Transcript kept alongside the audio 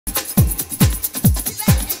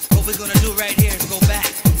what we're gonna do right here is go back,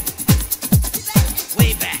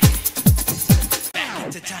 way back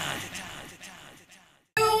into time.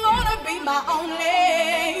 You wanna be my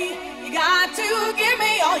only, you got to give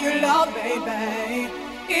me all your love, baby.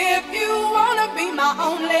 If you wanna be my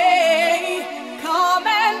only, come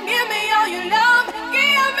and give me all your love,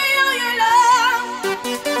 give me all your love.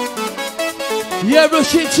 Yeah,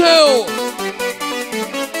 rush it too.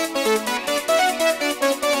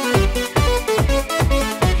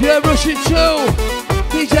 Yeah, rush it too.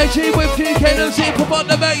 DJ G with DKNC, come on,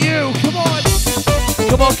 about you. Come on.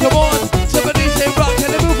 Come on, come on. Somebody say rock, get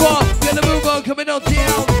the move on. Get the move on, coming on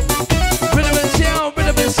down. Rhythm and sound,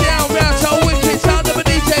 round so wicked. Sound of a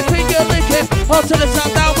DJ, finger licking. On to the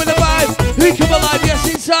sound, down with the vibe. We come alive,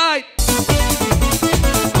 yes, inside.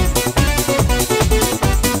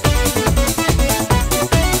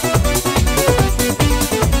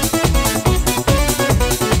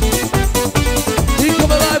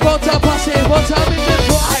 One time in the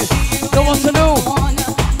drive, no one to know.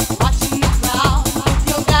 Watching the crowd with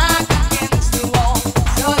your back against the wall.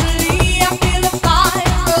 Suddenly I feel a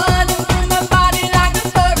fire running through my body like a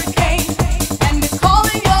hurricane, and it's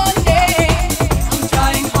calling your name. I'm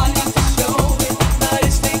trying hard not to show it, but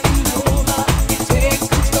it's taking over. It takes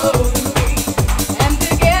control of me. And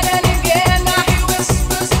again I hear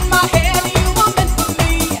whispers in my head. You were meant for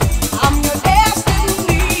me. I'm your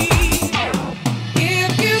destiny.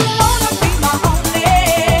 If you wanna be my only,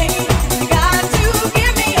 you got to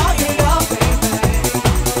give me all your love, baby.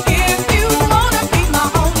 If you wanna be my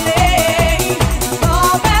only,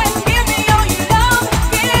 come and give me all your love,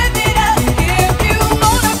 give it up. If you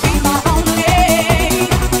wanna be my only,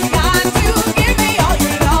 you got to give me all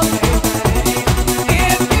your love, baby.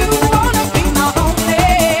 If you wanna be my only,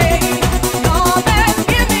 come and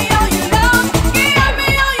give me all your love, give me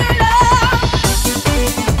all your love.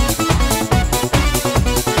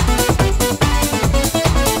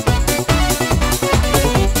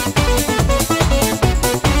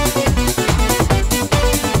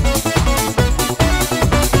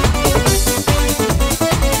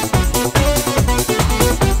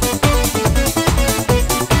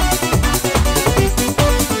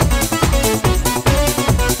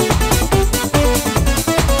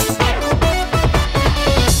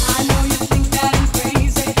 I know you think that I'm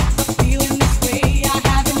crazy for feeling this way. I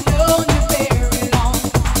haven't known you very long,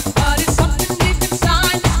 but it's something deep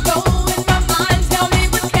inside that's blowing my mind. Tell me,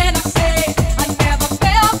 what can I say? I never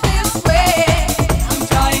felt this way. I'm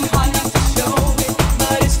trying hard not to show it,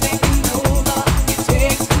 but it's taking over. It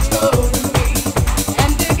takes control of me.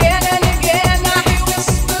 And again I hear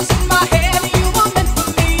whispers in my head. You were meant for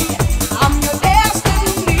me. I'm your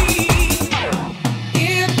destiny.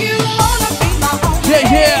 If you wanna be my only, Yeah,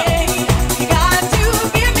 yeah. you got to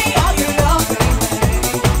give me all your love, baby.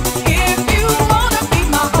 If you wanna be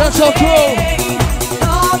my That's so cool. only,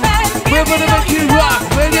 come and give We're me gonna all make you your rock.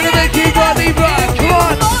 love. We're gonna make you body rock. Come on.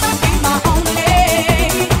 If you wanna be my only,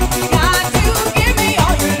 you got to give me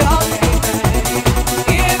all your love, baby.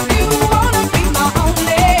 If you wanna be my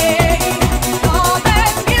only, come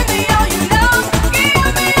and give me all your love,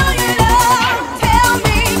 give me all your love. Tell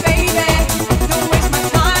me, baby, don't waste my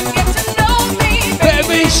time, get to know me,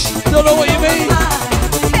 Baby, don't know what you mean.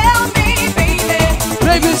 Tell me, baby,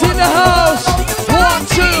 Baby's in the house. 1,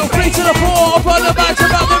 2, 3 to the 4. Up on the back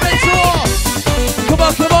about the mentor. Come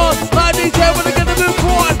on, come on. My DJ, we're gonna move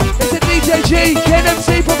forward. It's a DJ G.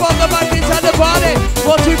 KNMC, put on the mic inside the party.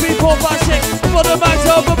 1, 2, 3, 4, 5, 6. Put on the mic,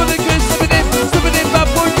 so bubble the goose, slipping in, bad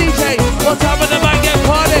boy DJ. One time on the mic, get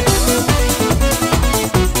party.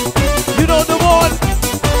 You know the one.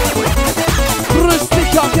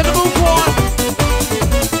 Rustica, get a move on.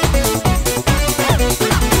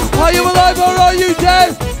 Are you alive or are you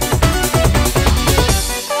dead?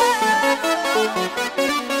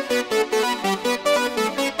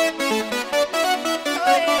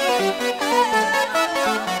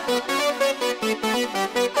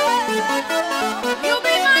 you'll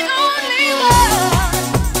be my only one.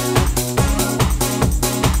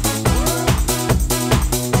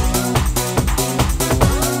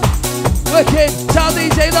 Wicked, sound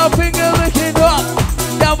DJ, no finger looking up.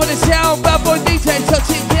 Down with the sound, bad boy DJ, touch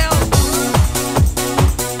it down.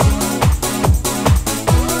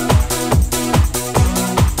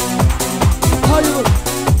 Are you?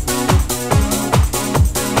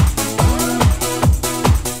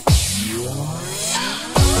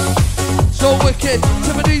 So wicked,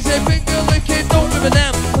 to my DJ, finger licking, don't give a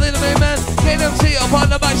damn. Play the main man, KNMC up on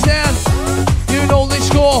the back stand. You know the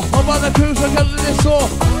score, I'm on the cruise, we're getting this score.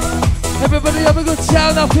 Everybody have a good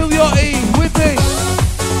time, now feel your E with me.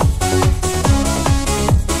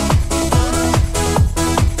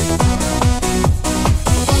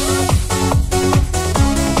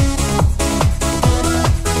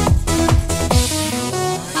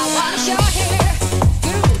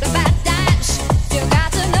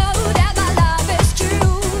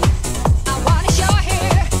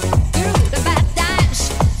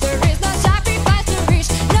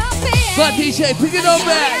 But DJ, pick it up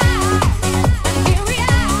back.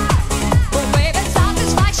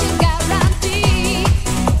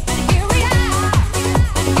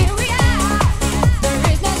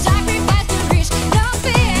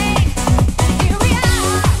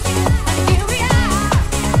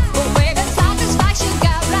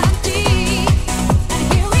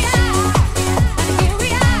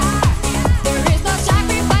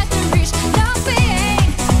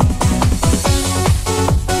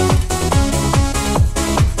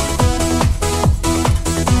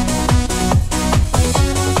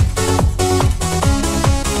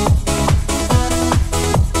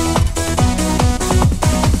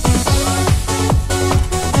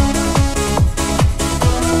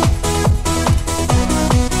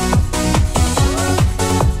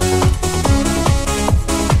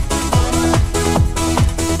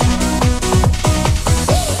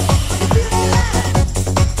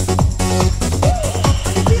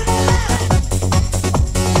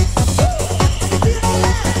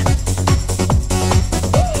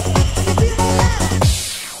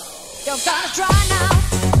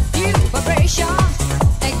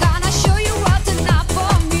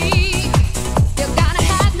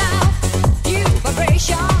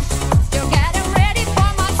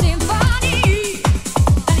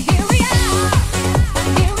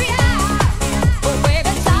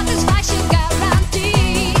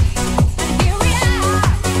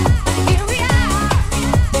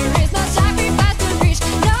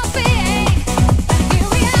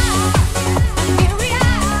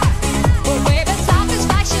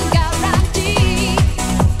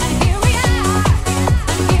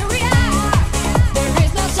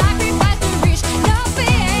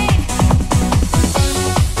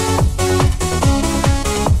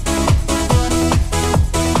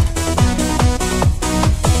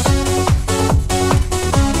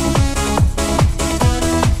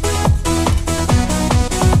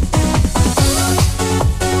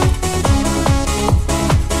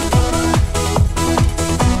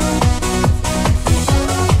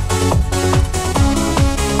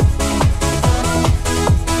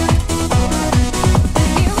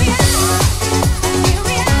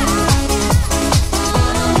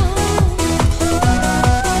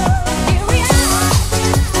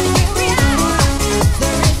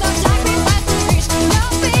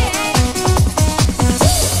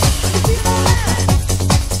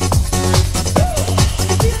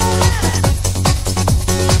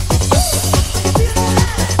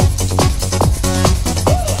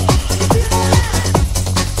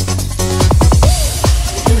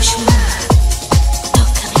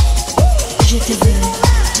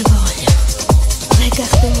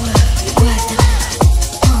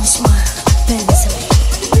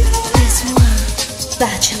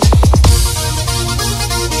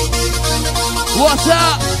 What's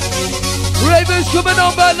up? Ravens coming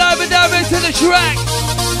on by live and direct to the track.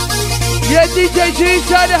 Yeah, DJ G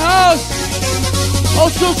inside the house.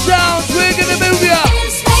 Oldskool sounds, we're gonna move ya.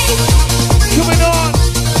 Coming on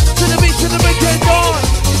to the beat, to the weekend dawn.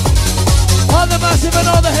 All the massive and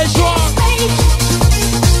all the headstrong.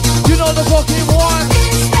 You know the fucking one.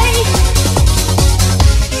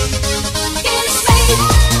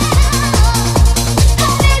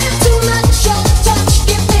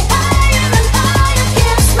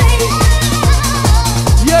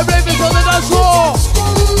 Yeah, Ravens on the dance floor.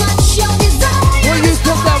 Will you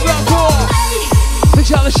come that round door? Big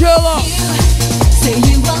shout to Sherlock. Say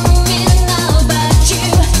you want me now, but you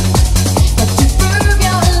have to prove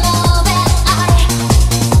your love that I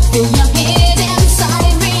feel your head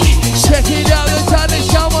inside me. Check it out, the time is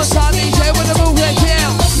show one time, DJ with the movement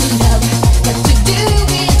down. Got to do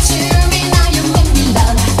it to me, now you make me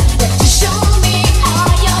love. Got to show me how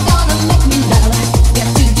you're gonna make me love.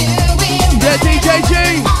 Got to do it Yeah, DJ G.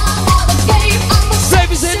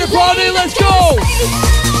 Ravens in the party, let's go.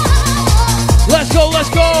 Let's go, let's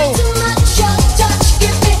go.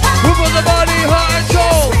 Move on the body, heart and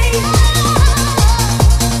soul.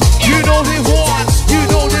 You know they want, you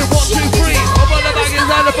know they 1, 2, 3. Up on the back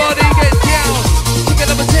inside the body, get down. Chicken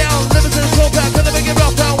up a town, living in the slow back, gonna make it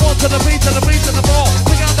rough down. One to the beat, to the beat, to the ball.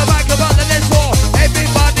 Pick on the back about the next floor.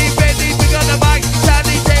 Everybody ready, pick on the mic.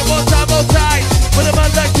 Sandy, say one time, more tight. Put them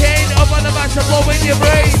on the cane, up on the back, to blow in your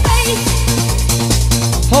brain.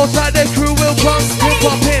 Hold tight, the crew will come, we'll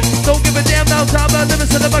pop in. Don't give a damn now, time about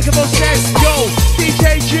limits to the back of those steps. Yo,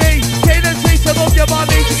 DJ G, K&C, some of your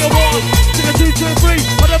body, take a 1, take a 2, 2, 3.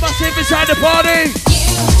 What am I saying inside the party?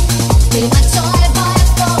 Be my toy boy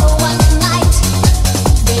for one night.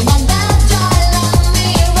 Be my love, love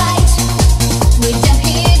me right. With your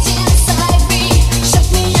head inside me, shut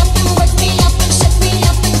me up and wake me up and shut me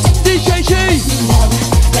up and take DJ G, me love.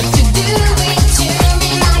 Got to do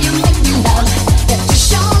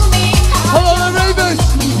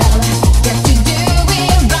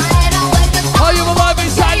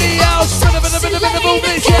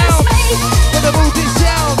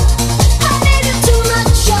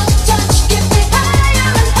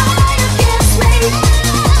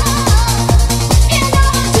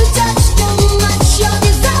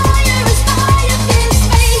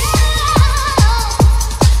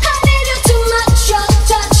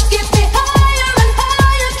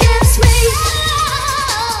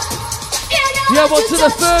the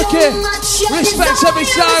circuit. Respect every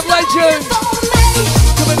sound legend.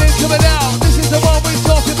 Coming in, coming out. This is the one we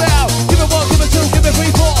talk about. Give me one, give me two, give me three,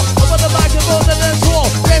 four. I'm on the mic and more than that's all.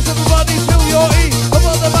 Dance everybody, feel your E. I'm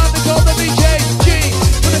on the mic and call the DJ G.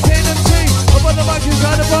 With a K and T. I'm on the mic and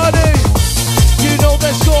try to party. You know the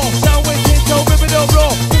score. Sound wicked, so rip it up raw.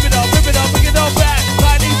 Rip it up, bring it on back.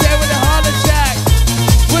 Like these there with a heart attack.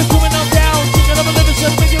 We're coming on down. Singing up a little bit,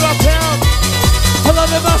 figure out pound. Hello,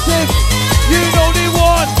 the massive. You know the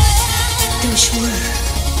one. Touche-moi,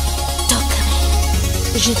 toccami,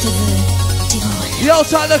 je te veux, ti voglio. Yo,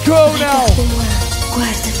 time the crew now. Regarde-moi,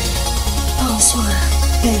 guardami, pense-moi,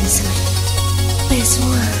 pensami,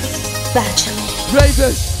 baise-moi, baciami.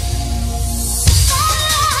 Ravers.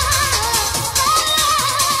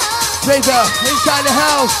 Raver, inside the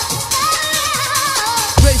house.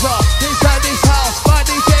 Raver, inside this house. My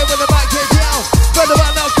DJ with the mic get down. Right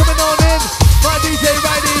about now, coming on in. My DJ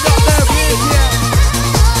riding up there, yeah.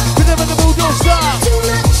 Whenever the mood don't stop.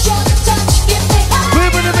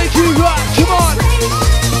 We're gonna make you rock, come on.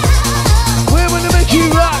 We're gonna make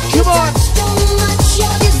you rock, come on.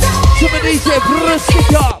 Somebody say,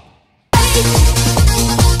 stick up.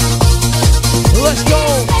 Let's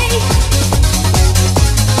go.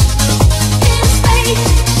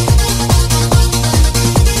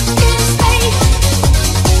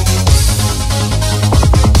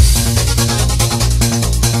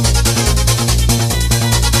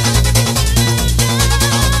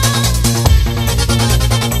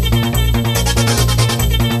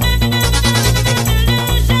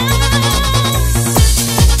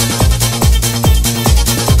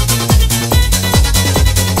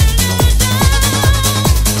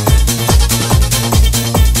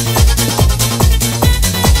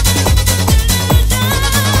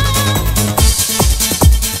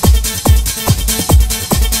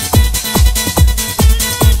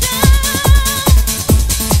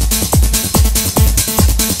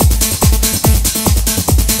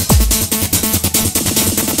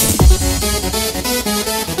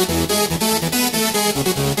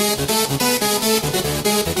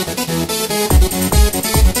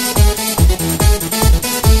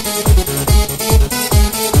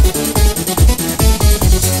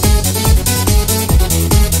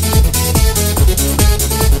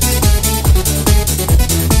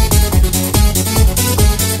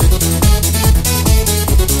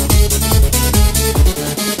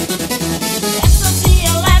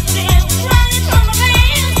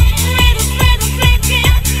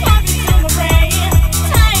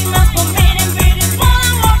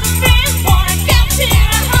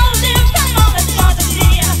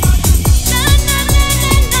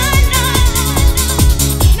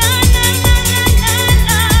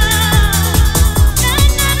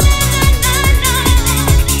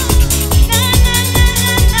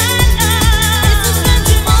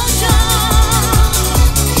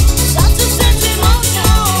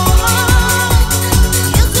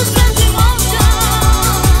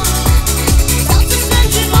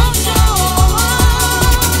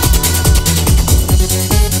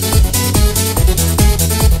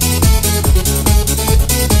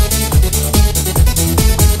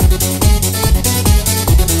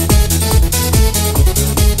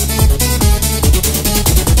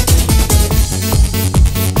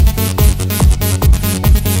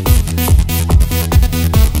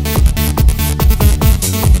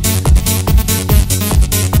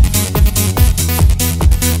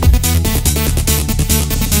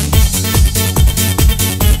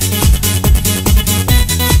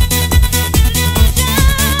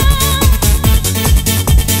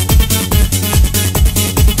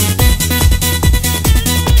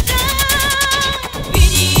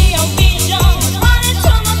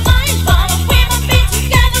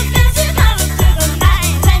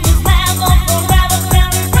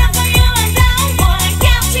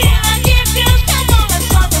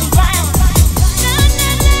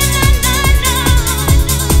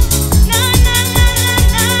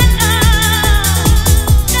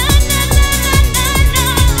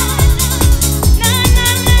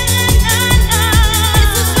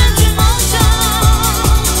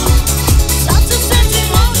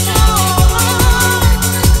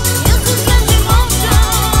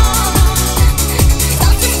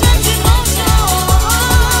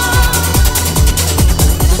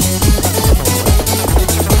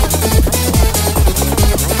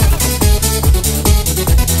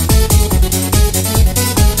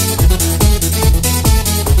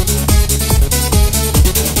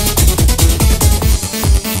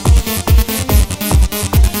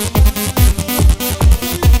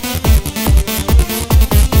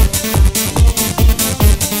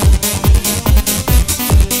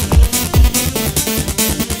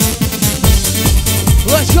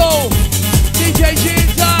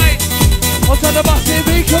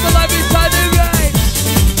 we come alive inside the rain.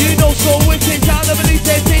 You know so wicked, down the belief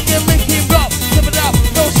they think you're licking rock. Come it up,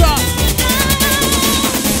 no stop.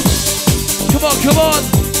 Come on.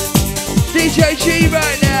 DJ G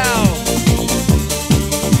right now.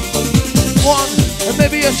 One, and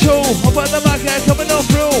maybe a two. Up at the back here, coming on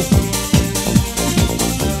through.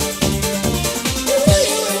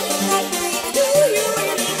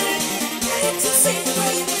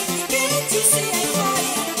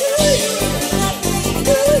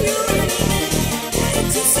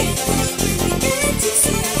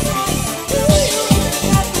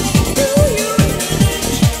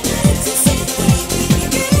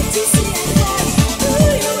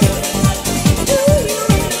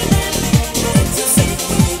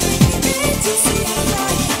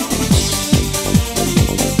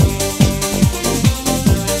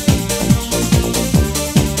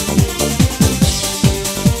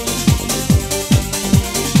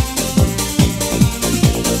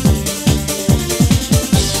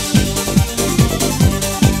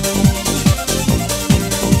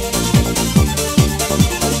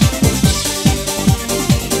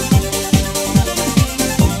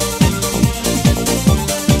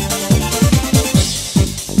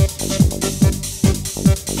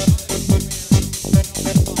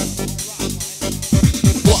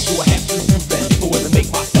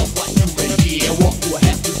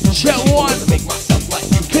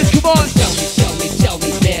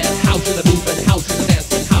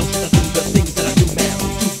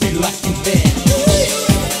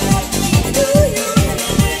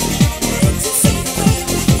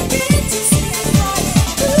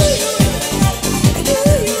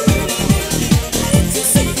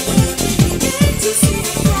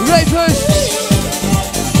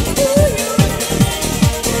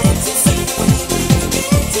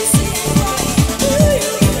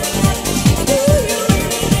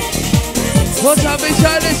 What's up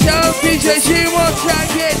inside the show? DJ G will try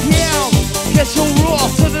to get down. Get so raw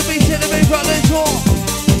to the beat in the big brother talk.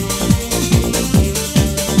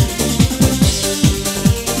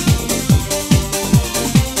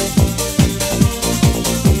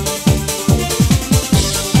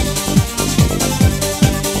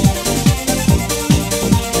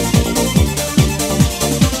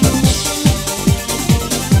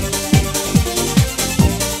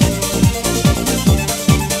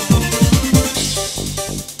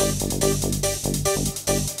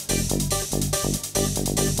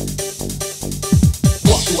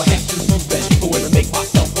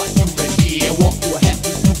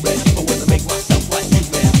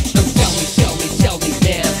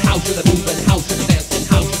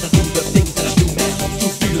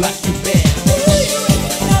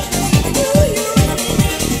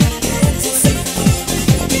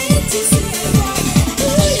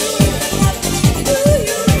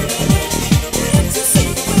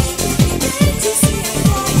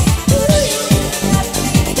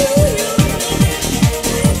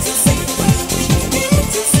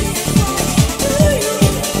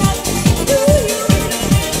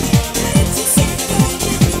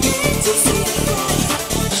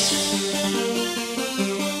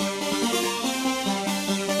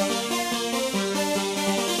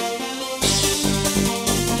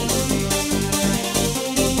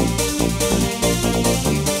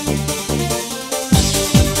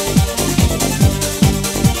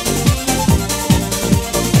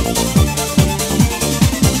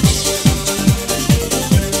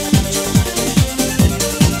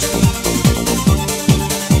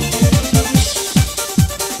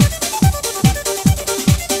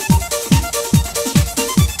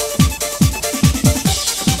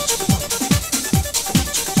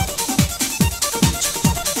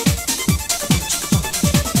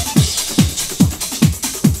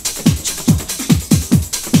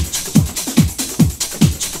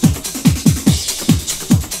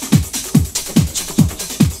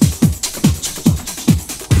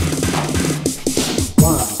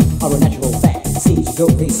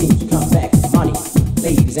 They seem to come back. Money,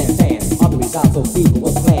 ladies and fans, all the results of people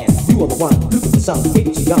was planned. You are the one looking for something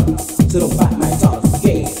way too young. So don't bite my tongue,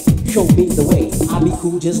 okay? Show me the way. I'll be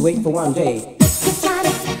cool, just wait for one day. You're trying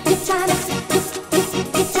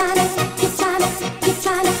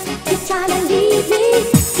to leave me.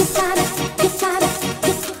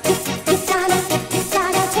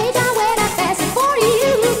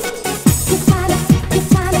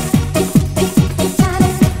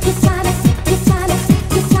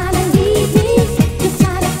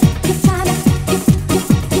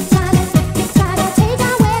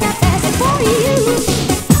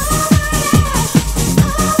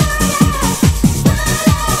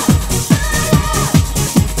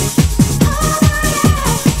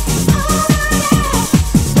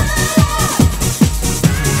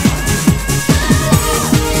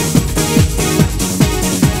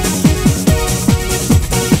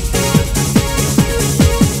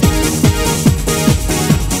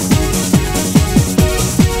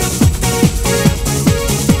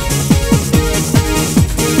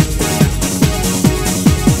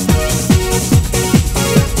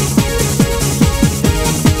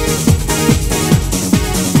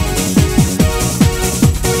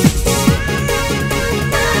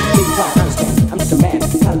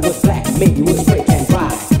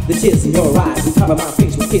 Cover my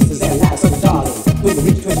face with kisses and lies, so darling. When you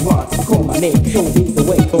reach 21, call my name, show me the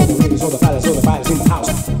way. Call the ladies, all the fighters in the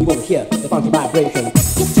house. You wanna hear the funky vibration.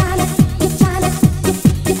 You're trying to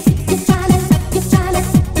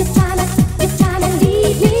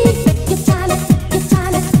leave me.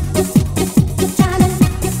 You're trying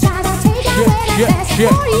to take away the best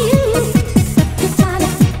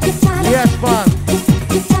for you. Yes, man.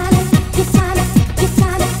 You're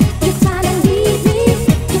trying to leave me.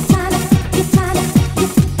 You're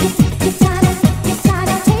trying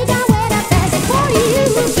to take away the best for you.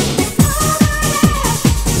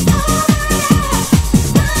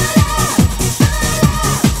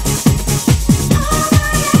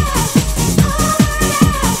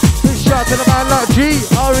 Big shout to the man like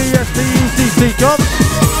G-R-E-S-T-E-C-C, come.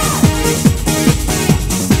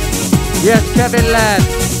 Yes, Kevin Ladd.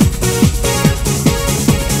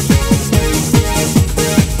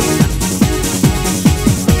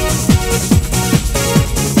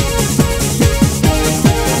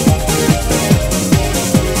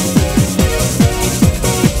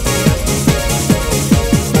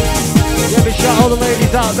 Yeah, big shout all the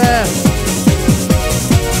ladies out there.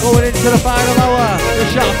 Going into the final hour. Big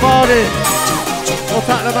shout Bardin. We'll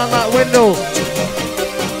tap the man like Windle.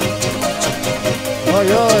 Oi,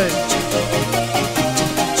 oi.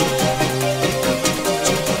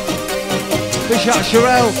 Big shout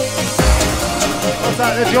Sherelle. I'll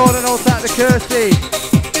tap the Jordan, I'll tap the Kirsty.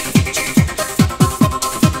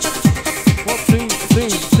 1, 2, 2,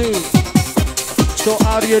 2. So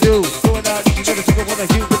how do you do? Going out, you never think I want to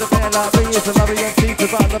use with a man like me. It's another young teacher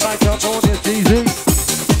about the back up on your TV.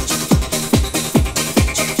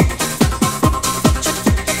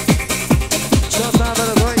 Shut down by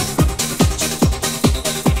the way.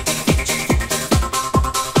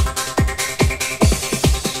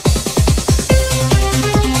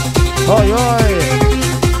 Oi, oi.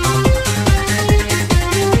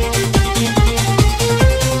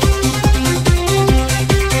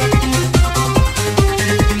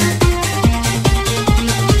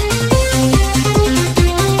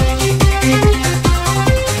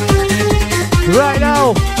 Right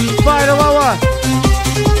now, final hour.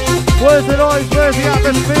 Where's the noise? Where's the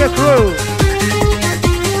atmosphere crew?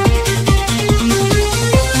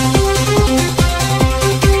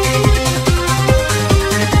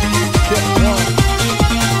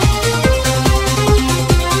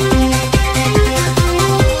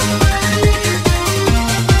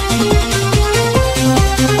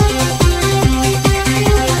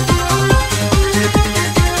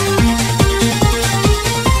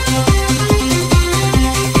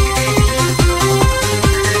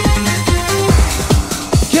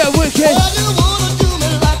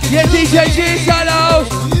 Yeah, DJ G inside the house.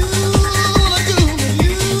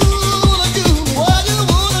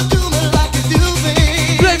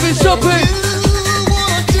 Blaming something.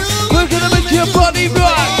 We're gonna make your body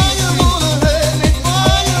rock.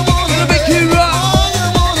 Gonna make you rock.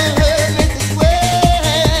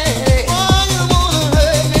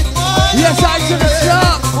 Yes, I to the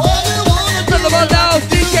top. Run about now,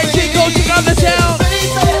 DJ G, go check out the town.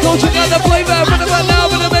 Go check out the flavor. Run about now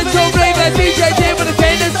with a mental flavor. DJ G with a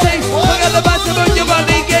tendency. Look at the massive on your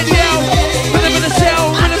body, get down. Rhythm of the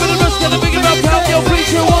sound, rhythm of the rust, gonna bring it up, pound your 3,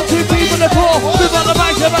 2, 1, 2, 3 for the 4. Move on the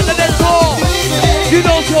back, come on the next floor. You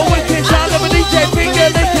know so wicked, sound of a DJ, finger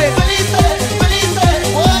lick it.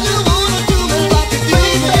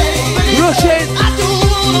 Rush in.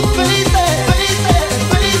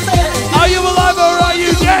 Are you alive or are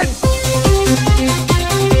you dead?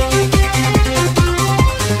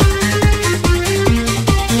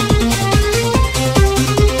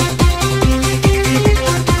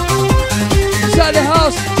 Inside the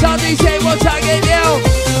house, sound DJ, one time get down.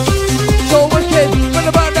 So wicked, run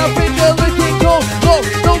about now, finger licking, go,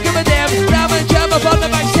 don't give a damn. Jam and jam up on the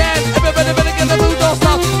back stand. Everybody better get the mood, don't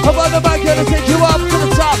stop. Up on the back, gonna take you up to the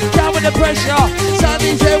top. Down with the pressure. Sound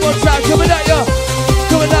DJ, one time coming at you.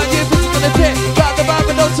 Coming at you, bitch, gonna tip. Got the vibe,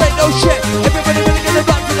 but don't take no shit. Everybody better get the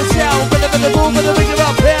back to the sound. Better move, better bring it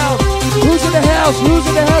up, down. Who's in the house? Who's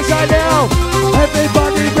in the house right now?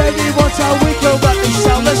 Everybody ready, one time we go back this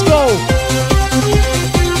sound. Let's go.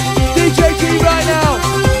 DJ G right now.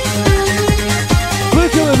 We're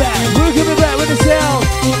coming back with the sound.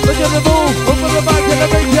 Look at the move, up on the back and the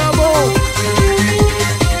big down move.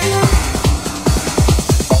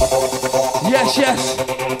 Yes, yes.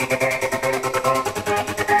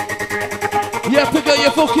 Yeah, pick up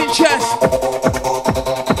your fucking chest.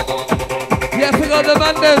 Yeah, pick up the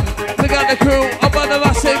man then. Pick up the crew, up on the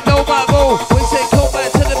massive, no back move. We say come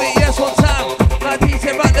back to the beat, yes, one time. Like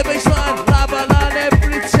DJ back the baseline, live on line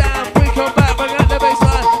every time. We come back, bring out the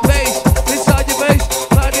baseline, bass, inside your bass.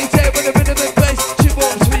 Like DJ with a bit of big bass.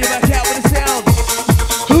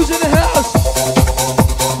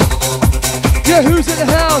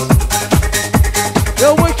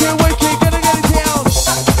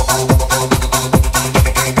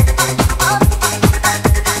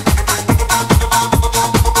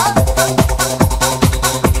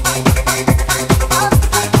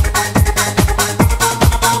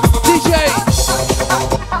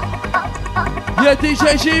 Yeah,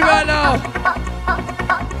 DJ G right now.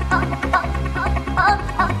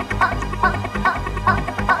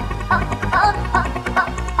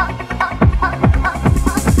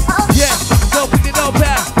 Yeah, don't pick it up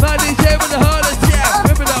back. My DJ with the hardest, yeah.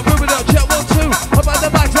 Rip it up, check 1, 2. I'm at the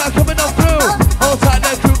back side coming on through. All tight,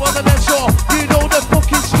 that crew on the next shore. You know the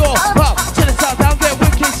fucking score. Up to the south, down, get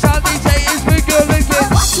wicked. Sound DJ is bigger,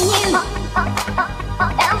 wicked. Watching you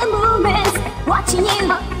and the movements, watching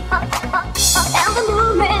you and the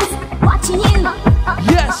movements, watching you.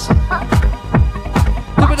 Yes.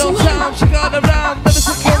 Living on time, she got around. Never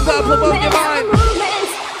sit comes out from on your mind.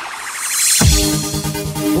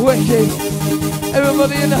 Wicked.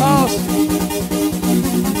 Everybody in the house.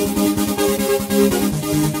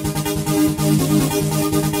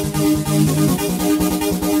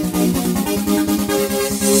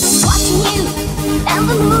 Watching you and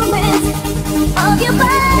the movements of your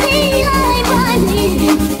body, I'm you.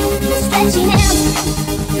 You're stretching out,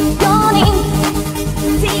 yawning.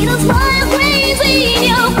 See those wild waves in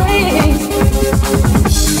your face.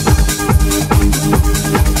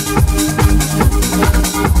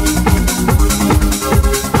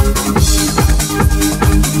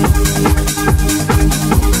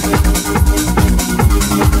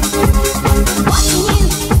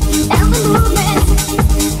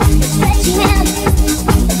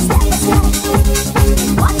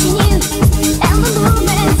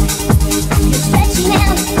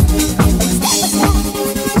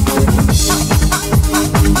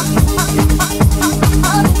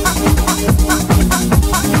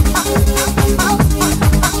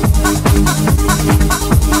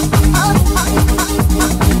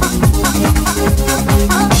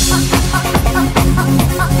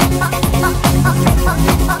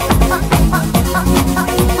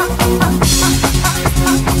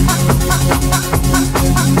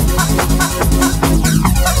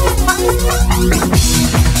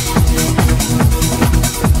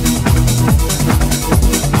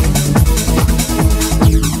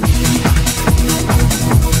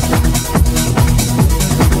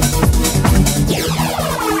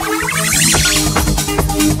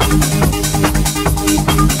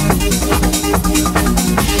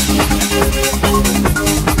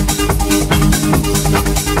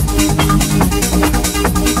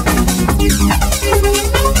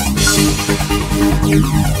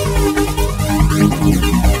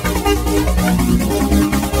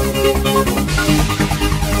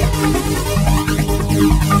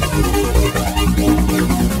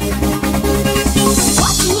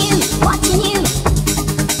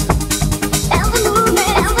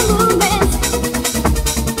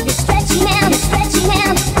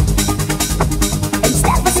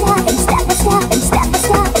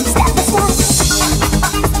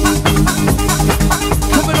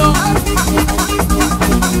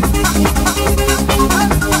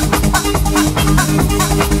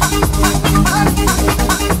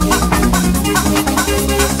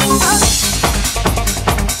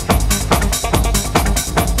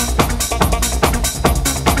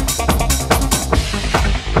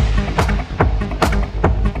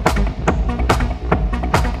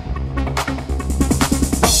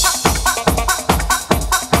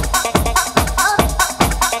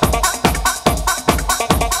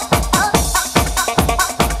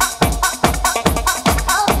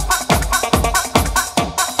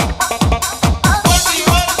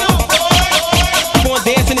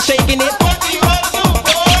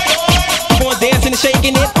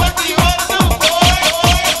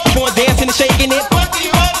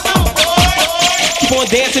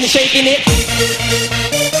 dancing and shaking it.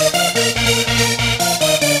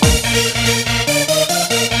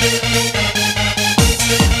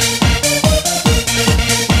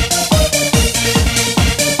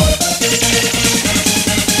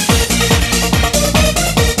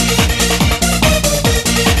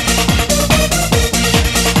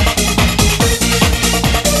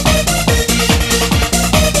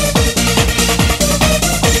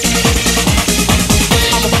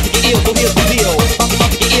 I'm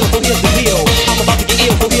about to get ill, so here's the deal.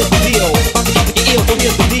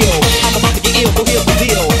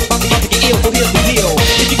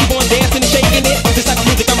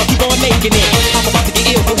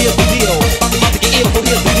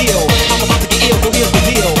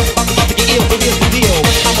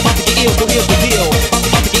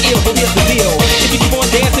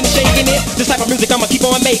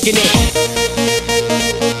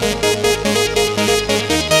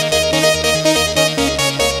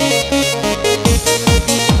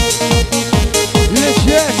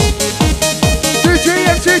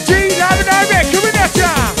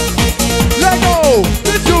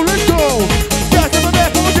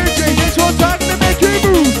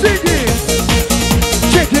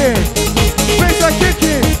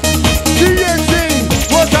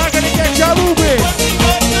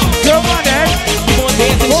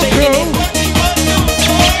 crew.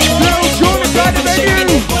 Little Sean inside the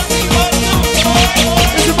menu.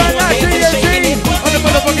 It's about that TNT on the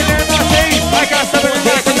motherfucking MRT. I got something in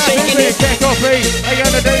that from that music. Take off me. I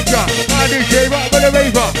got the danger. I DJ rock with a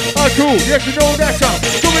raver. Oh cool, yes you know that song.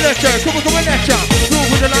 Come in that chair, come in that chair. Move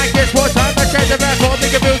with the like this one time. I check the record,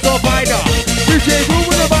 make it feel so fighter. DJ move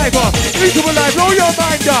with the viper. Need to alive, blow your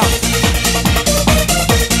mind up.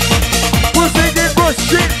 We're singing for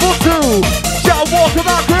shit for two. Shout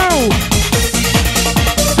Walkabout crew.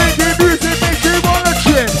 Singing music makes you wanna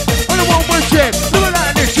trip. On the one-way trip. Never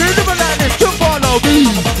like this, come follow me.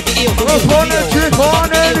 Up on a trip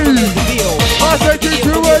on a knee. I'll take you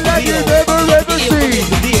to a land you've never seen.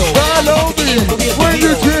 Follow me when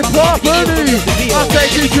you trip properly. I'll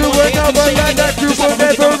take you to another land that you will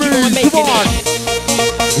never reach. Come on.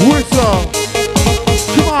 Whistle.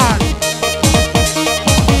 Come on.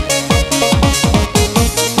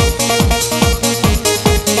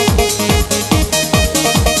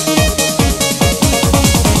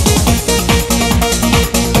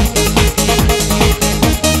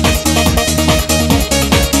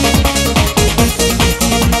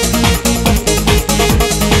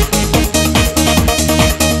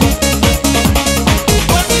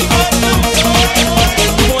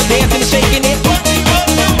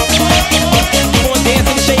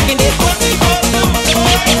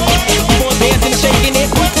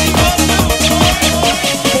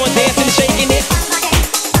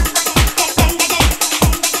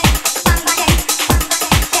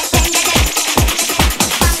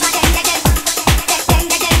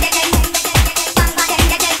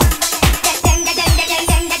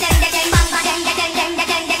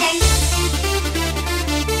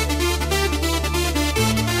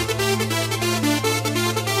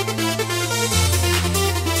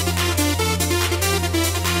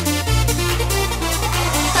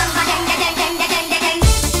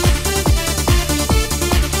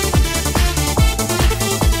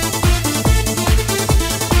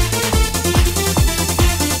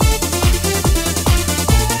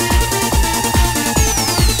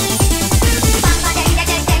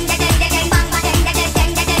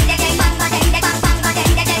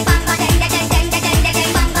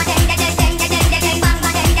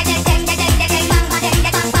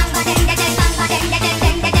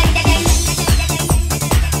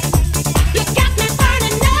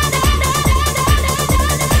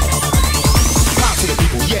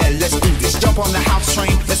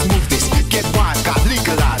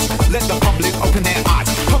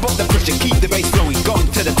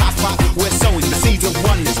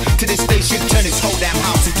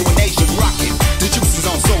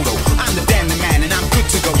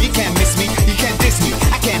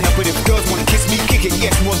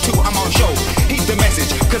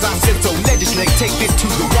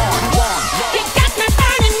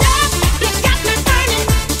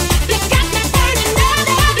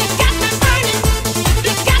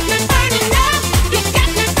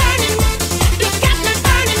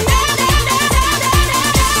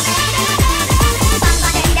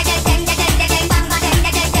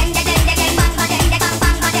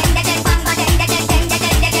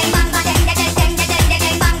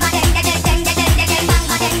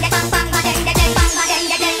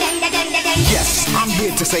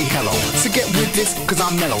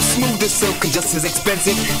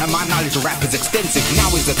 And my knowledge of rap is extensive. Now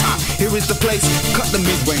is the time, here is the place. Cut the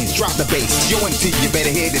mid-range, drop the bass. Yo MT, you better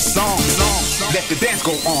hear this song. Let the dance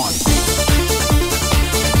go on.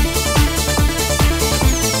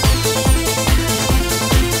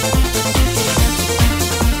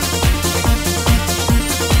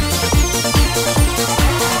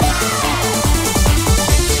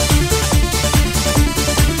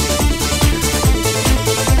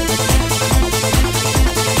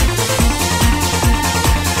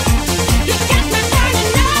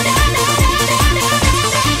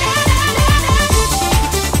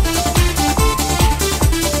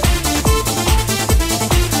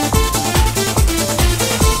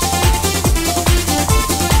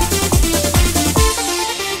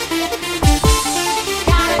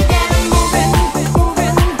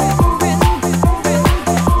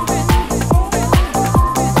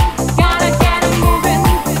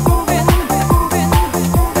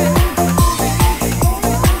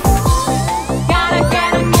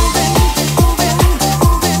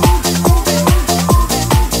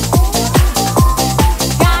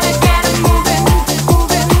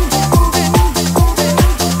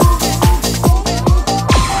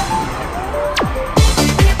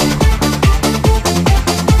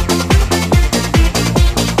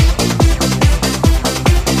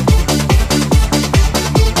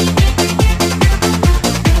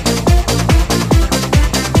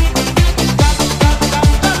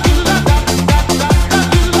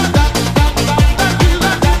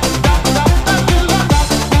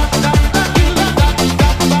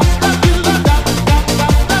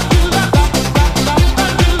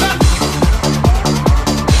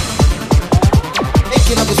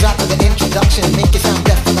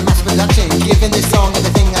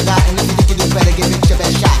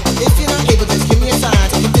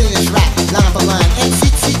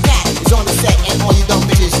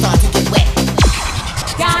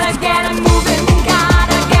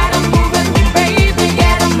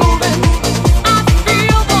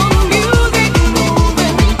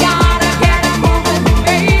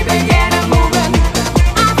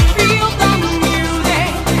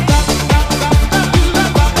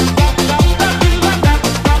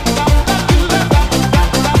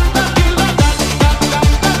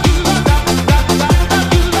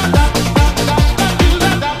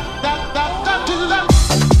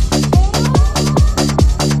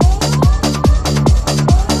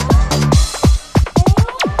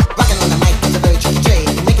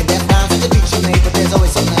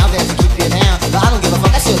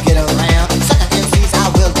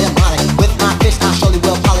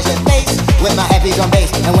 drum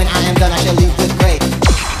bass, and when I am done, I shall leave with grace.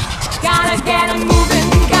 Gotta get 'em moving,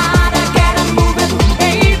 gotta get 'em moving,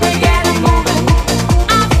 baby, get 'em moving.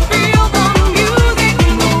 I feel the music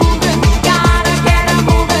moving, gotta get 'em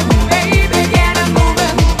moving, baby, get 'em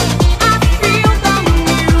moving. I feel the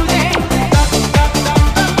music.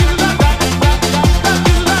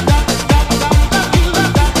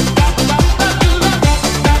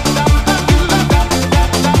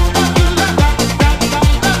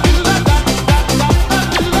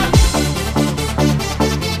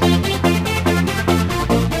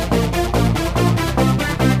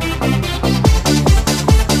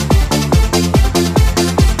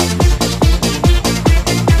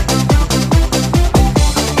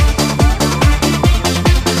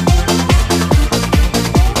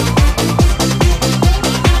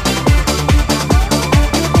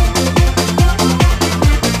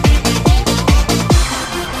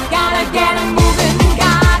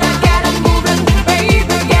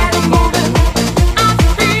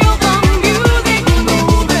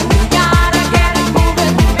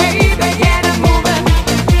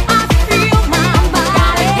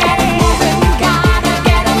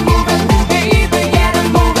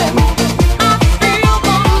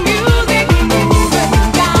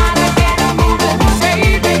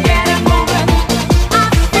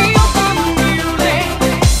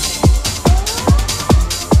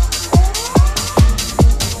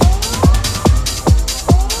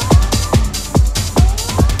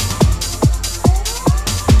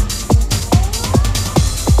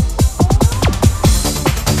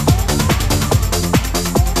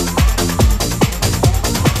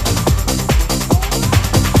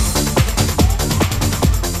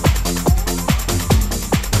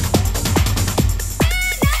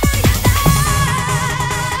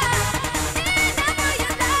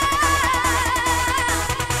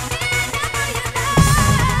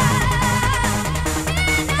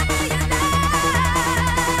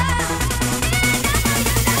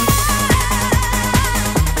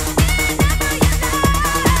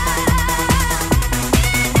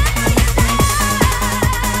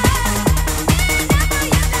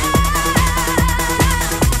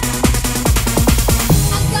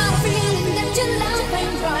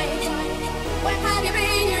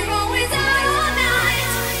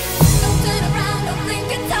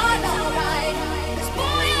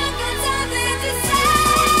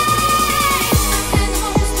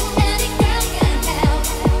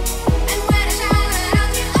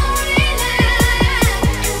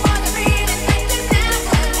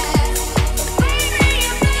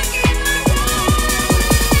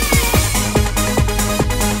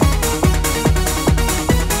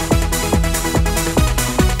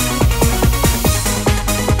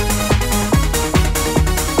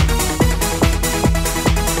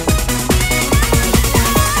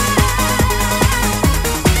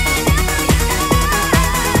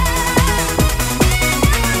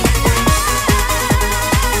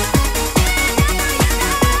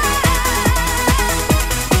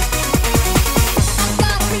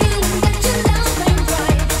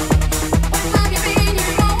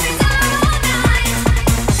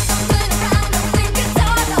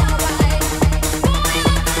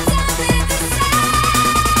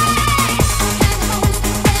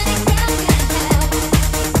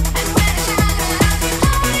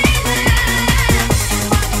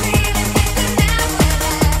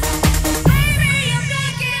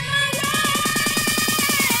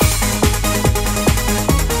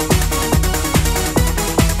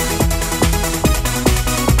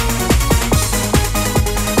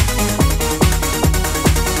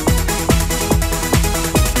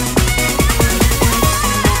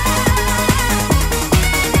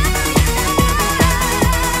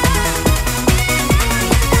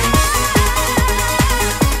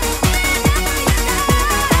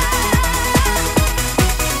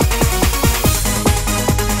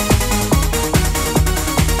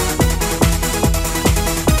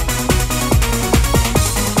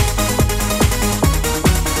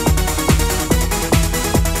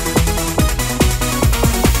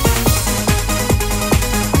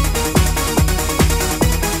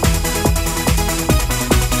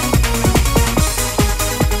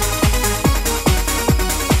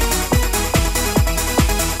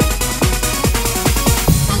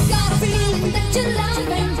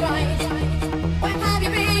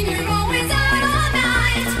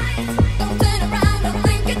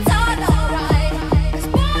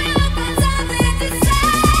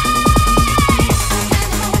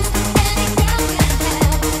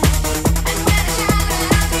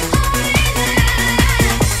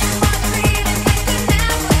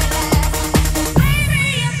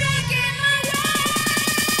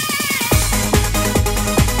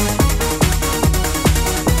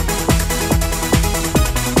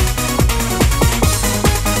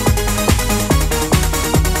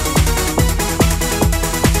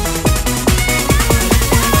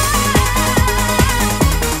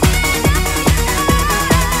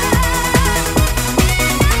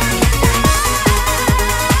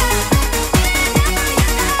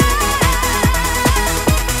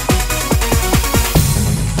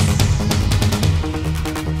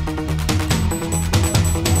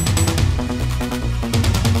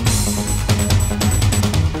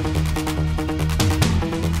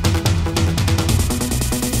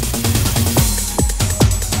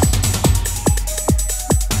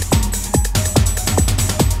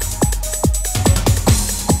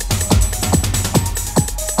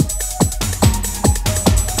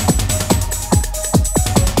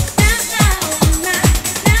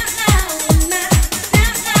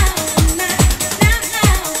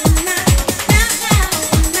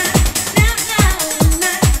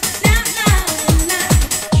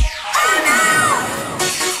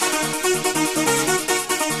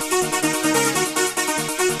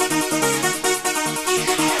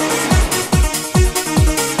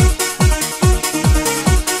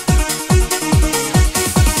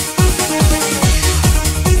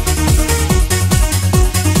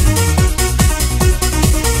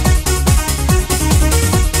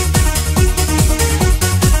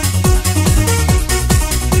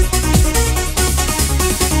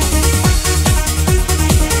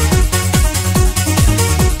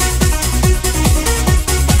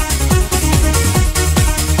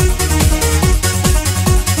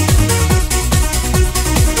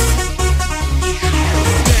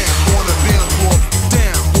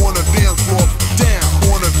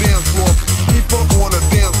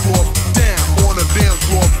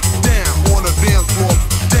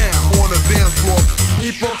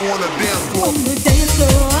 funk on the dance floor. On the dance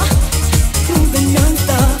floor, moving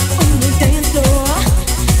non-stop. On the dance floor,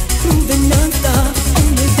 moving non-stop. On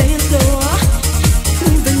the dance floor,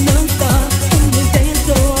 moving non-stop. On the dance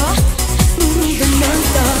floor, moving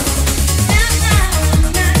non-stop.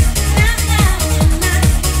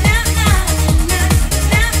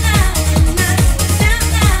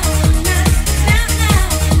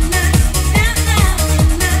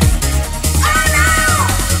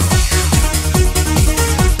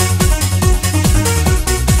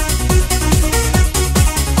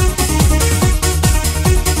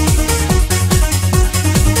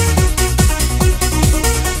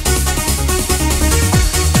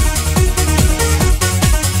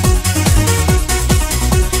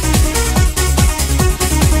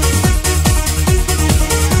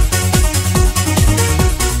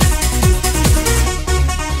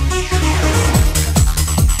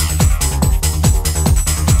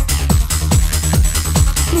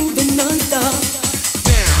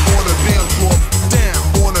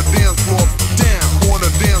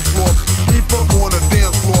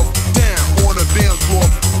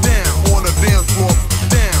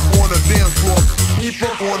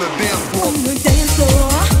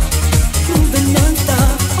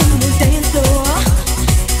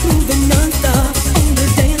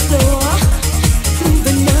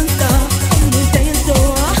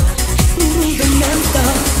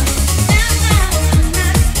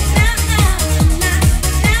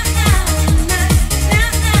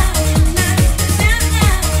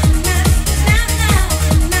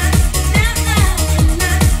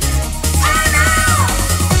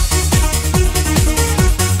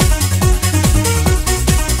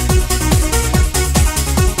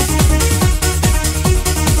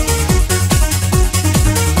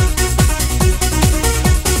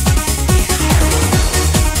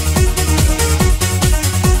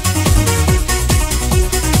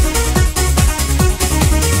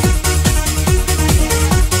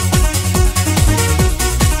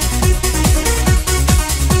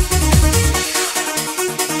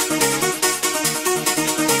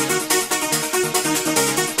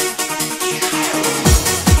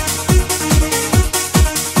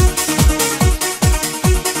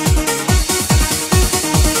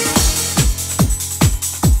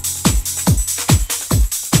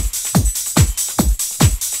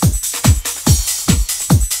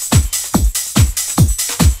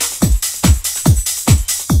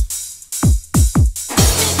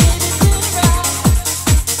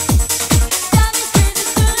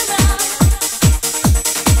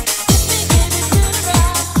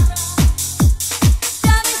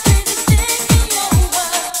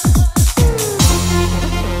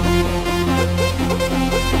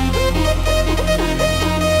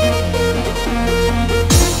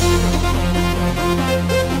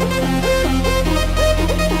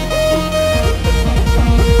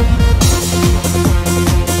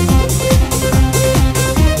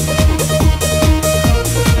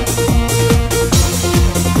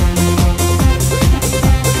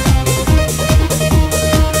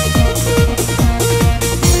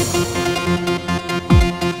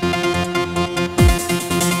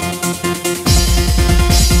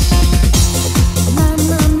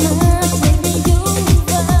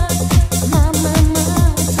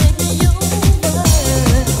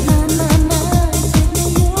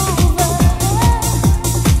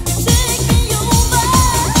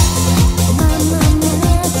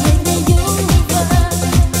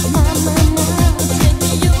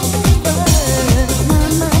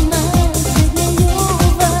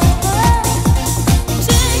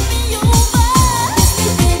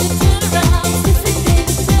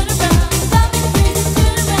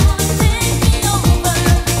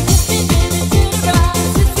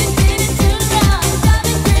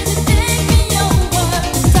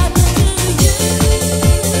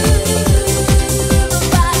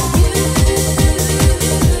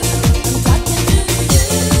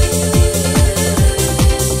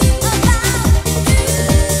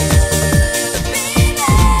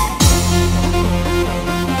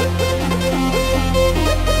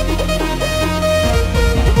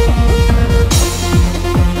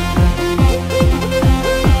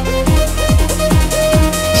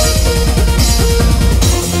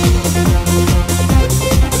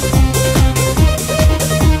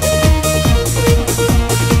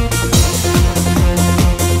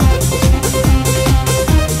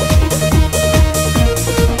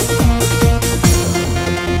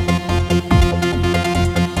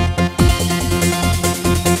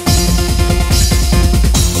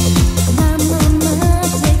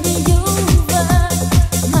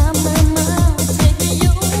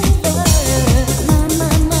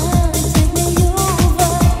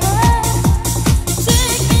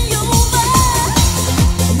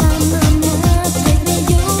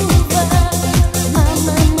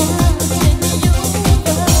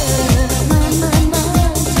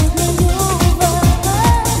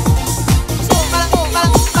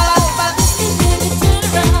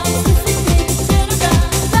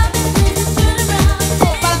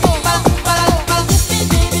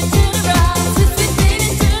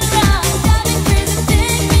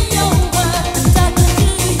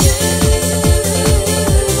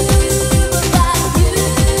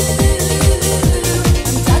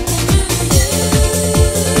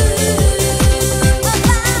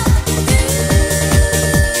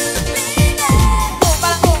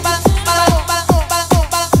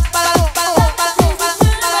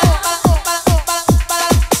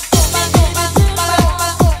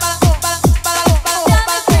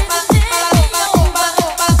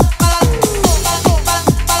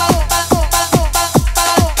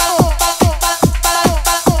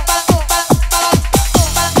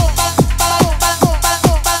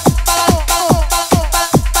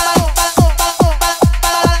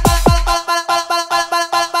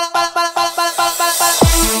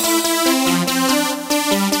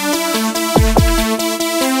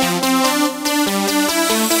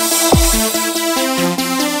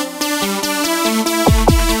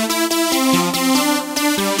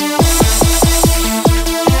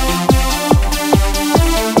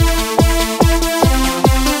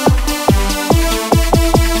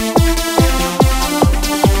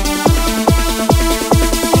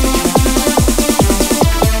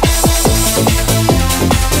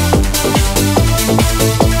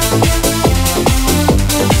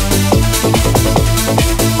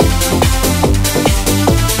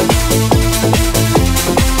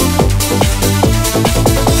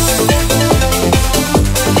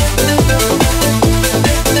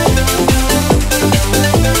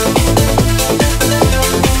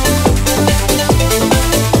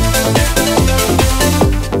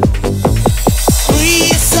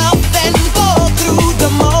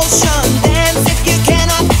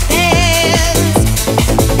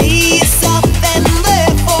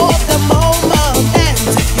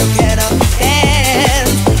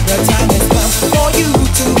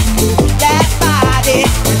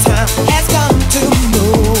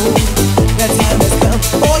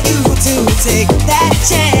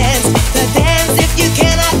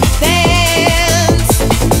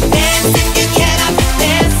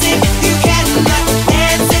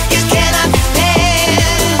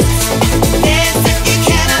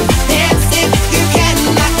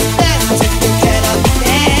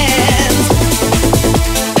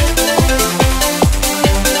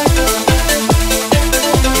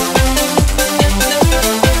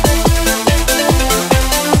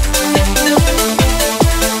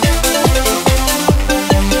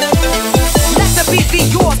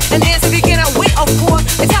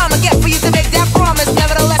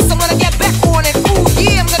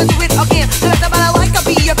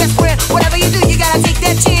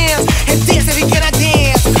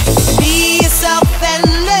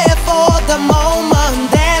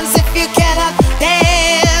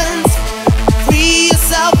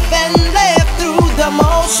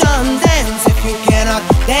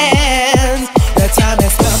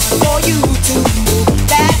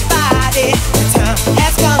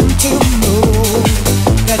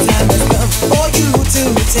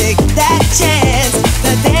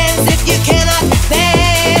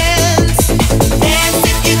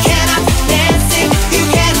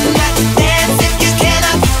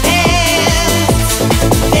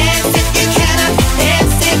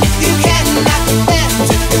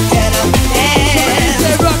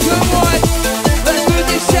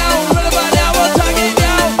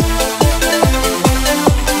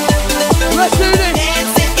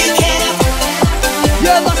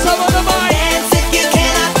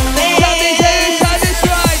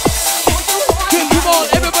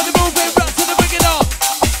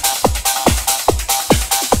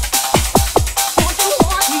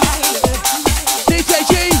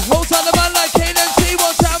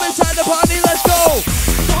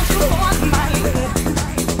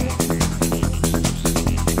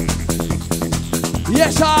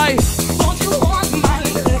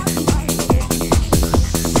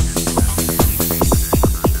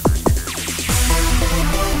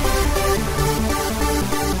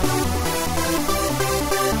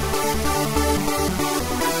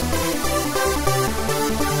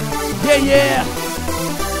 Yeah, yeah.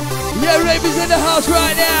 Yeah, Raven's in the house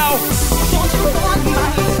right now.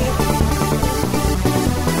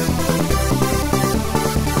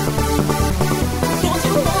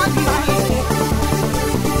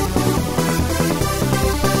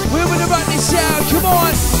 We're gonna rock this sound. Come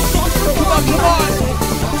on. Come on, come on.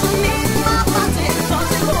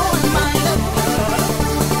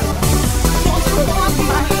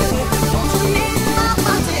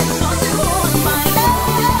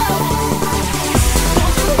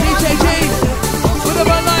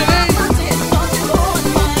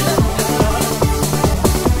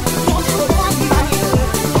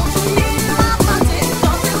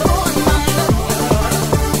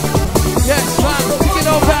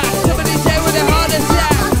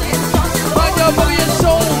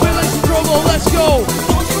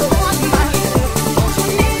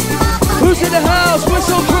 Who's in the house?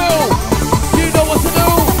 Whistle crew. You know what to do.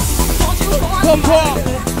 Pump up.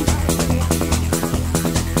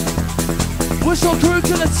 Whistle crew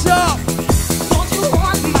to the top.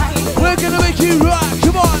 We're gonna make you rock.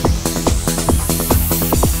 Come on.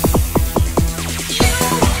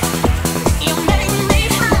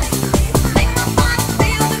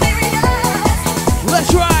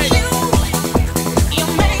 Let's ride.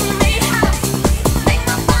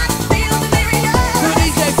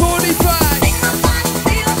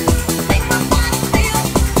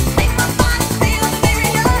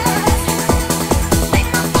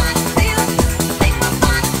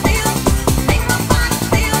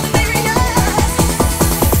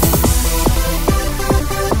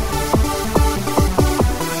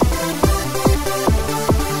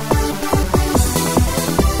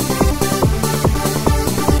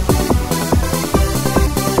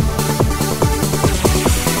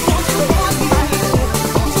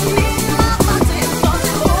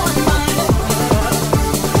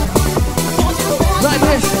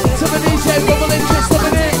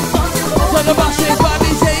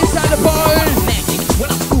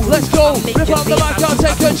 Rip up the mic, I'll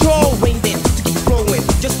take control.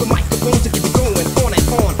 Just the microphone to keep it going, on and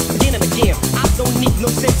on, again and again. I don't need no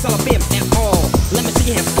sense of him at all. Let me see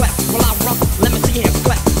your hands clap while I rock. Let me see your hands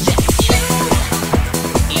clap. Yeah.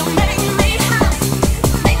 You make me hot,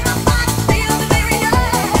 make my body feel very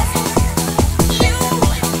nice.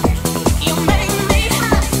 You make me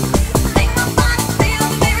hot, make my body feel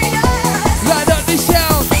very nice. Right up this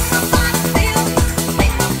sound. Make my body feel.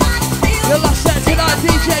 The last set tonight,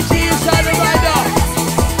 DJ G inside the rider.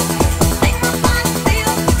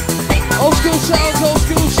 Old school sounds, old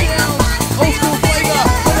school sounds, old school flavor.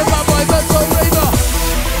 For the bad boy, but so raver.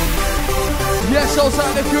 Yes,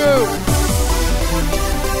 outside the crew.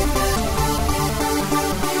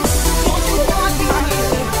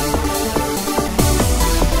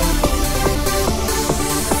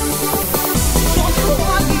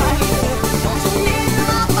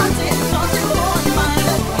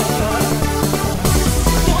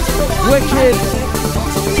 Wicked.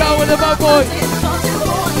 Sound with the bad boy.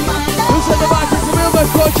 Who's at the back? It's the real man,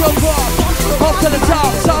 called jump up. Up to the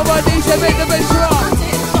top. Sound by DJ, make the bass rock.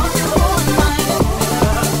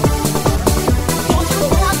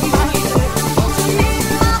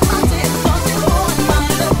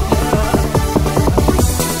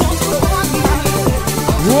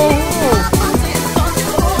 Whoa, whoa.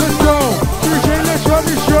 Let's go. DJ, let's run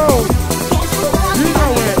the show. You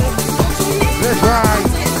know it. Let's ride.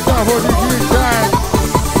 Stop for the good time.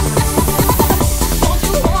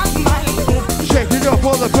 Shake it up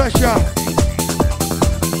all the pressure.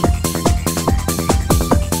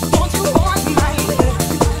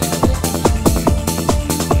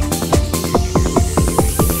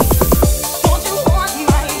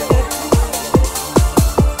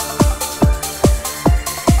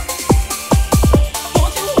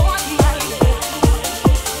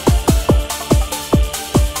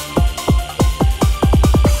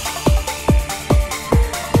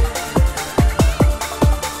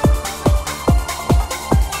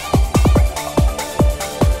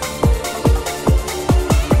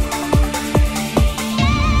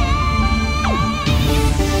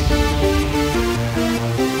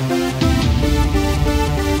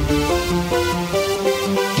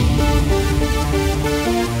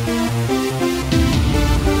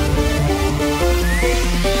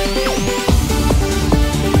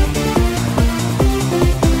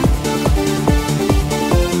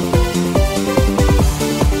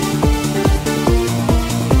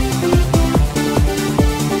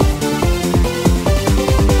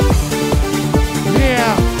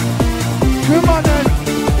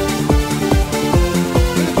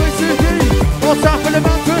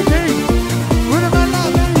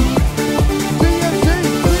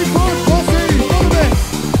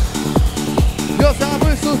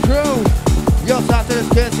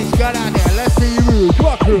 right out there. Let's see you move. Come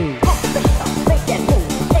on, crew.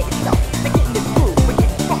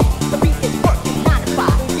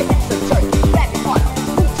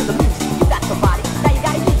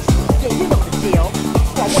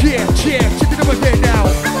 Yeah, check it up again now.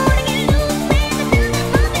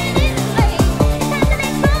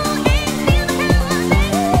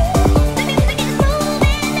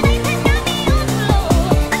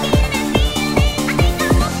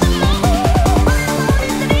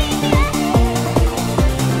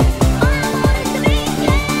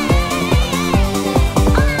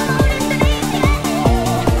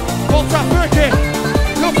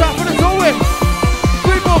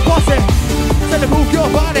 Move your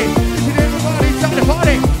body, listen everybody, time to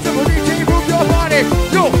party. Somebody DJ, move your body.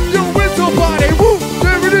 Yo, whistle party, woo,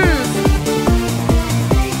 there it is.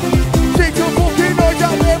 Take your fucking noise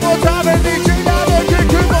out there one time and DJ now again,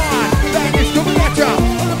 come on. That is coming at ya,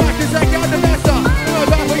 on the back is like out the master. On the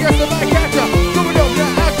back, yes, the back at ya. Coming up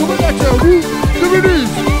now, coming at ya, woo, there it is.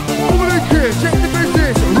 Over the kid, check the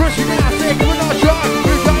business. Rushing out, taking a notch on.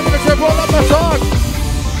 We're time to step all up my song.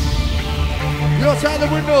 You're outside the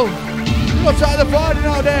window. What's out the party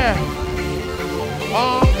out there?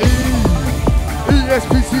 R-E-E-S-P-C-T.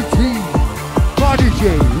 My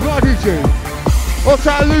DJ. What's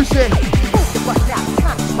out Lucy?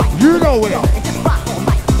 You know it.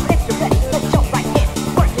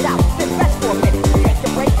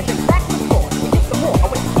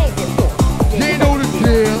 You know the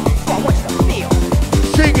deal.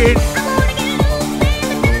 Sing it.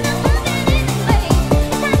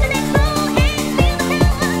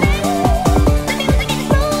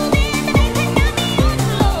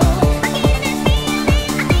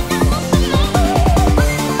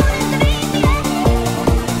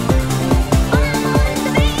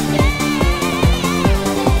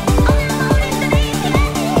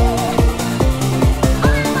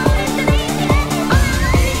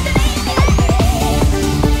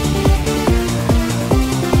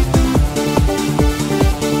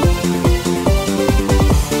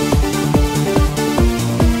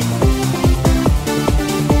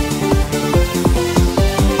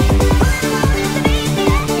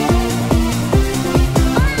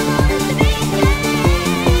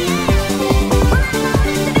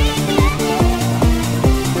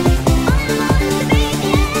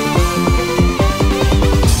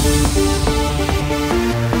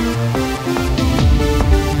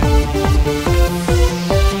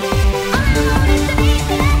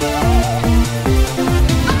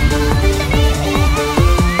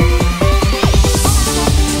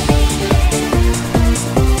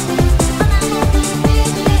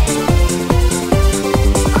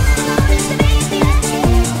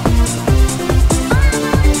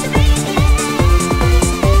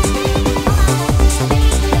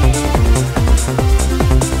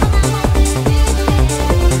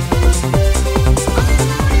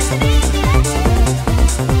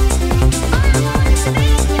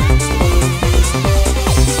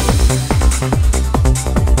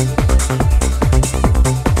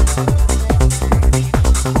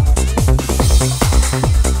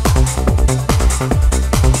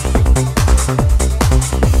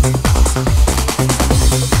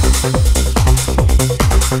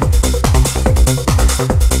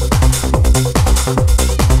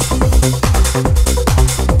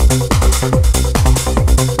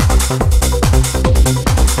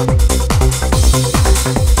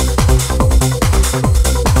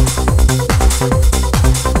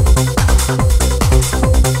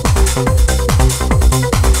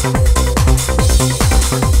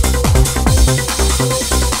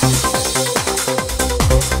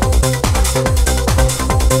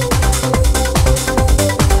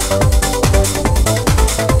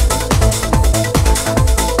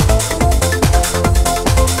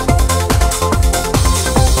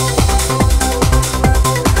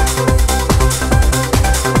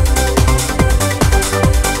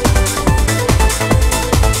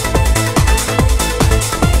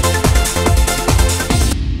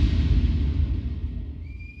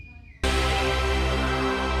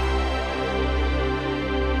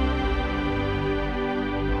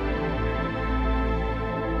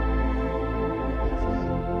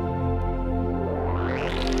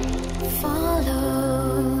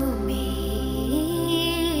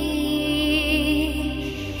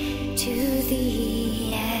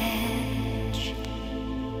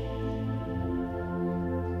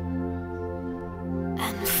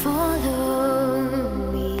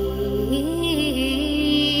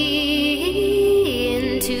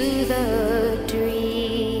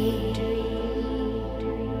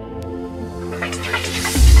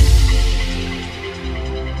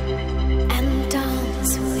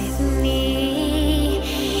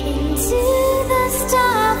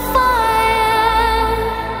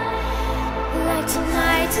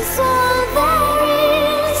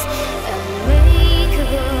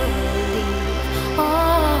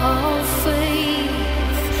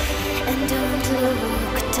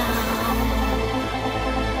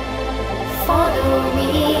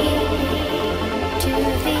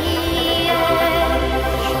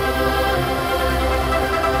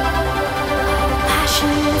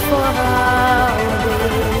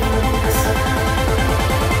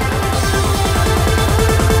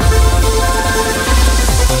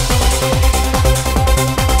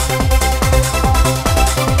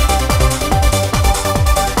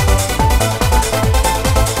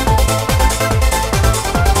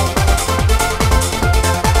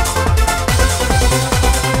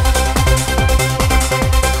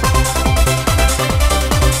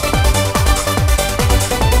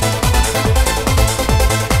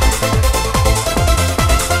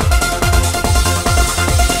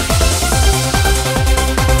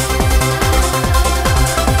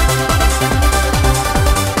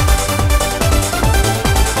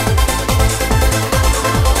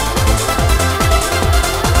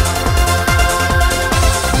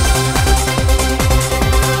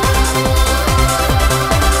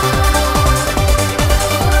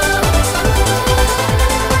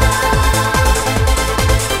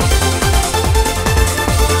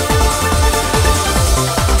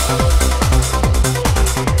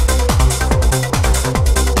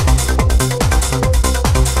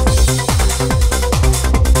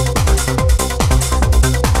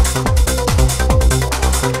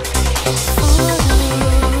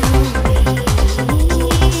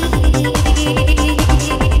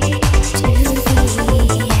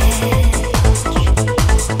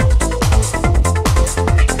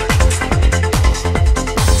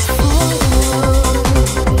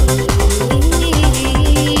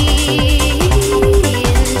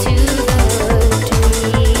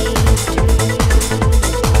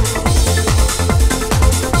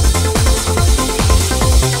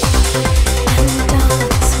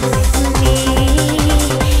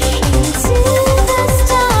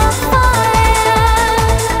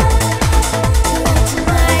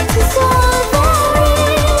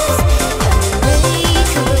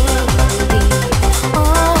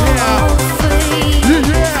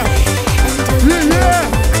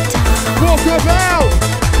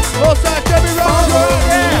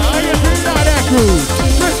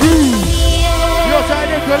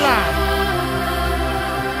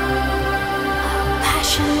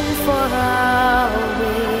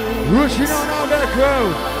 Rushing on out their crew.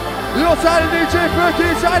 The outside of DJ Perky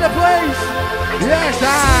inside the place. Yes,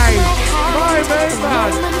 my main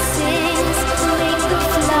man.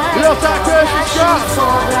 The outside Kirsten Scott.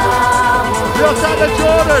 The outside of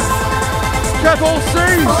Jordan. Kev C.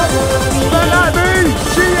 Man like me.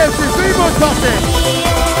 GMC Beaver Posse.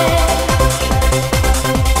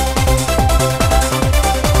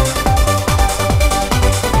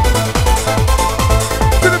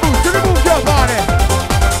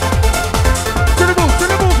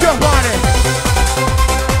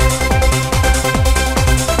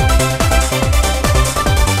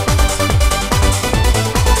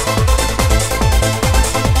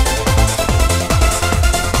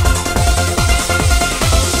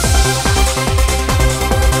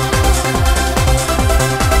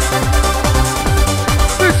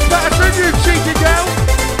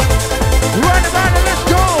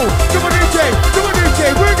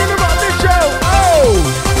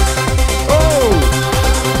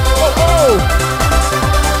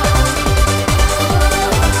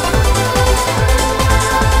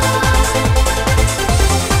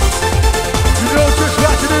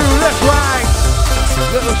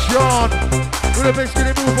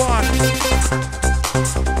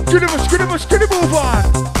 Skinny move on.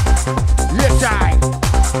 Yes,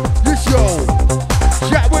 this yo.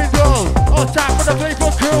 Jack window. On top of the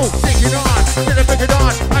playful crew. Singing on. Gonna bring it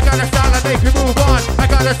on. I got a style that make you move on. I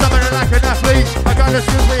got a stamina like an athlete. I got a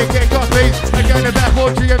skills where you can't copy. I got a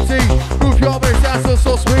backboard GMC. Move your waist, that's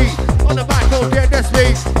so sweet. On the backboard, get the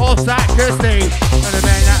speed. All side Kirsty. And the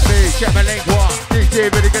man that me. Check my link one. DJ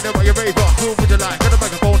really gonna what you ready for. Cool with the light. Got a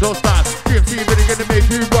microphone, don't stop. GMC really gonna make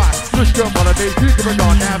you rock. Push come on, I make you come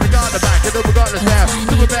on now. We got the back and then we got the sound.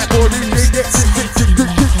 Super backboard, DJ, get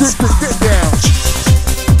down.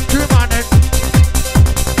 Come on then.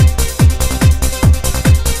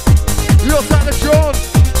 You're Santa Sean.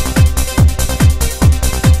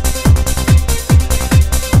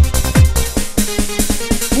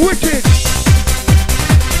 Wicked.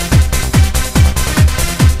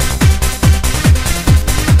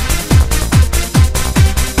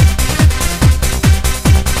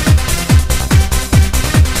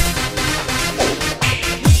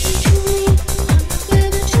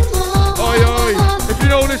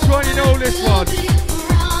 This one.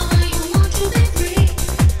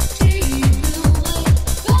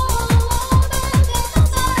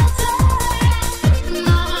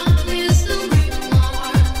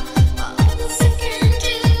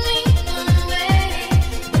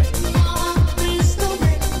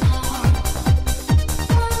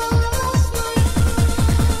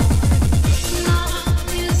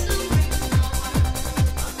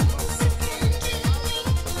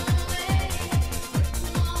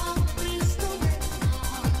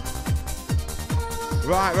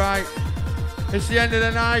 Right. It's the end of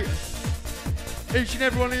the night. Each and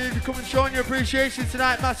every one of you for coming and showing your appreciation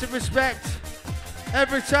tonight. Massive respect.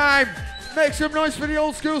 Every time. Make some noise for the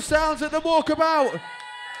old school sounds at the Walkabout.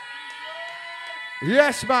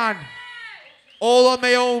 Yes, man. All on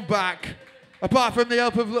my own back. Apart from the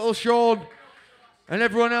help of little Sean and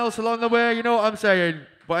everyone else along the way, you know what I'm saying.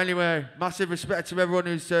 But anyway, massive respect to everyone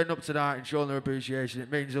who's turned up tonight and shown their appreciation.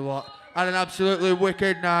 It means a lot. Had an absolutely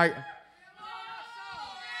wicked night.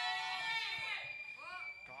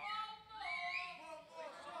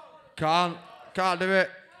 Can't do it.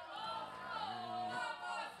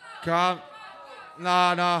 Can't.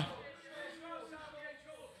 Nah,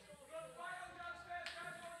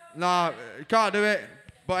 can't do it.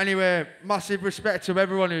 But anyway, massive respect to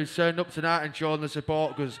everyone who's turned up tonight and shown the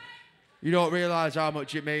support, because you don't realise how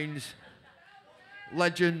much it means.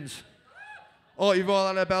 Legends. Oh, you've all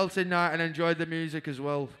had a belting night and enjoyed the music as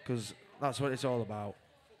well, because that's what it's all about.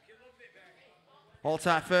 All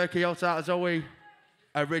tight Furky, all tight Zoe.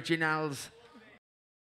 Originals.